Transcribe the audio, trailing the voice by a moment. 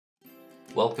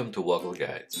Welcome to Woggle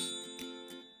Guides.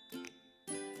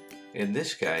 In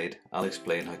this guide, I'll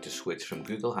explain how to switch from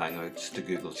Google Hangouts to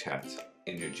Google Chat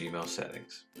in your Gmail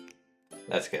settings.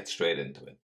 Let's get straight into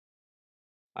it.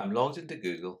 I'm logged into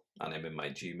Google and I'm in my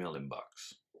Gmail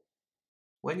inbox.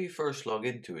 When you first log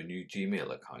into a new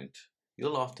Gmail account,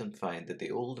 you'll often find that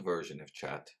the old version of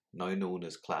chat, now known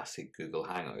as Classic Google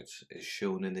Hangouts, is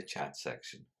shown in the chat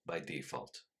section by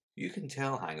default. You can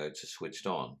tell Hangouts is switched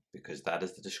on because that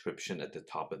is the description at the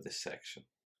top of this section.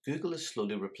 Google is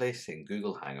slowly replacing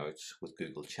Google Hangouts with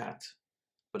Google Chat,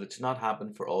 but it's not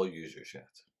happened for all users yet.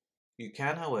 You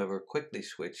can, however, quickly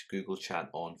switch Google Chat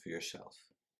on for yourself.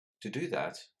 To do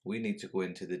that, we need to go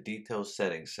into the Details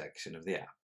Settings section of the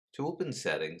app. To open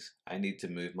Settings, I need to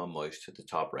move my mouse to the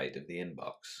top right of the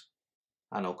inbox,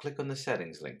 and I'll click on the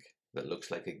Settings link that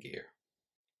looks like a gear.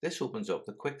 This opens up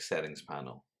the Quick Settings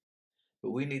panel,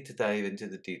 but we need to dive into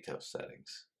the Details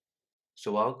settings.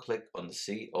 So I'll click on the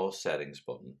See All Settings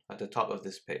button at the top of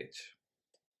this page.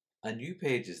 A new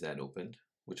page is then opened,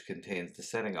 which contains the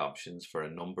setting options for a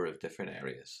number of different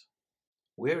areas.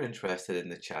 We're interested in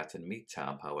the Chat and Meet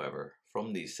tab, however,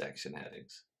 from these section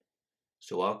headings,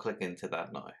 so I'll click into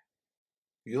that now.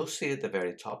 You'll see at the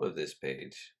very top of this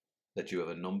page that you have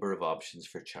a number of options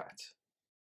for chat.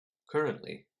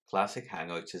 Currently, Classic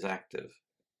Hangouts is active,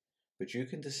 but you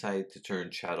can decide to turn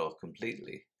chat off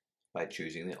completely by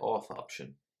choosing the off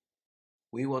option.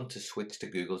 We want to switch to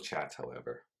Google Chat,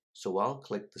 however, so I'll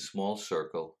click the small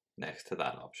circle next to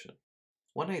that option.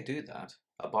 When I do that,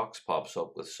 a box pops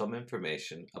up with some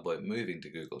information about moving to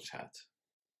Google Chat.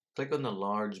 Click on the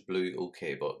large blue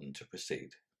OK button to proceed,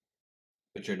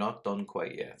 but you're not done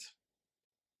quite yet.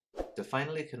 To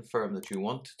finally confirm that you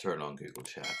want to turn on Google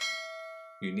Chat,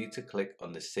 you need to click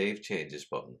on the Save Changes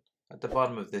button at the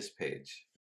bottom of this page.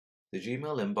 The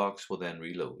Gmail inbox will then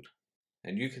reload,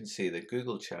 and you can see that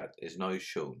Google Chat is now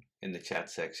shown in the chat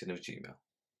section of Gmail.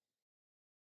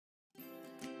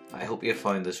 I hope you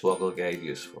found this Woggle guide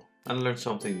useful and learned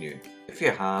something new. If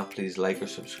you have, please like or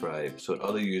subscribe so that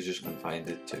other users can find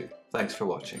it too. Thanks for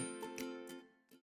watching.